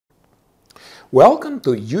Welcome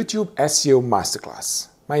to YouTube SEO Masterclass.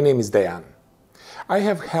 My name is Dayan. I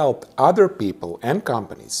have helped other people and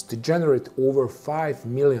companies to generate over $5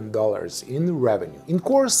 million in revenue in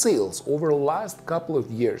course sales over the last couple of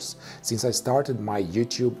years since I started my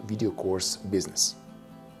YouTube video course business.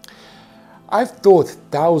 I've taught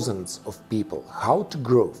thousands of people how to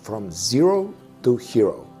grow from zero to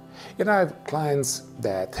hero. And I have clients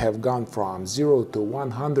that have gone from 0 to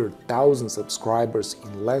 100,000 subscribers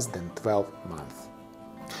in less than 12 months.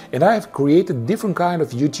 And I have created different kind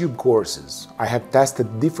of YouTube courses. I have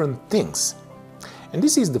tested different things. And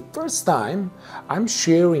this is the first time I'm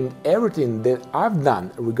sharing everything that I've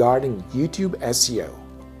done regarding YouTube SEO.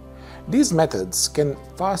 These methods can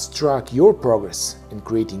fast-track your progress in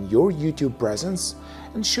creating your YouTube presence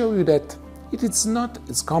and show you that it is not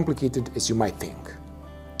as complicated as you might think.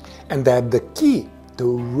 And that the key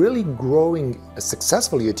to really growing a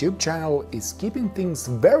successful YouTube channel is keeping things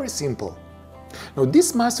very simple. Now,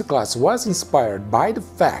 this masterclass was inspired by the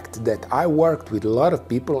fact that I worked with a lot of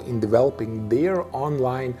people in developing their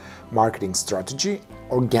online marketing strategy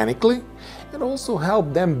organically and also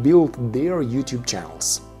help them build their YouTube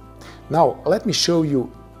channels. Now, let me show you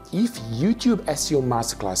if YouTube SEO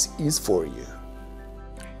Masterclass is for you.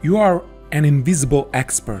 You are an invisible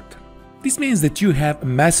expert. This means that you have a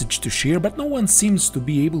message to share, but no one seems to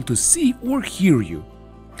be able to see or hear you.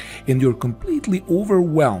 And you're completely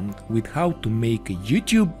overwhelmed with how to make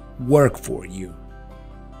YouTube work for you.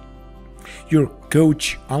 You're a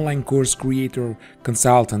coach, online course creator,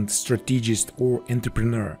 consultant, strategist, or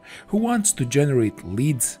entrepreneur who wants to generate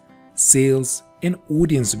leads, sales, and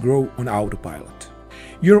audience grow on autopilot.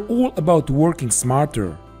 You're all about working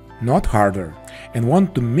smarter, not harder, and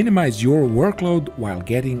want to minimize your workload while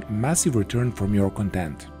getting massive return from your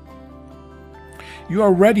content. You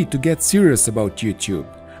are ready to get serious about YouTube,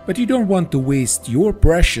 but you don't want to waste your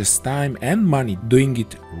precious time and money doing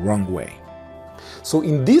it wrong way. So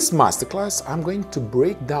in this masterclass, I'm going to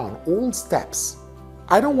break down all steps.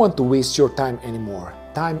 I don't want to waste your time anymore.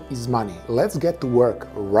 Time is money. Let's get to work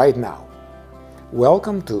right now.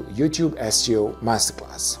 Welcome to YouTube SEO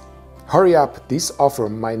Masterclass. Hurry up, this offer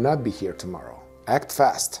might not be here tomorrow. Act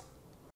fast.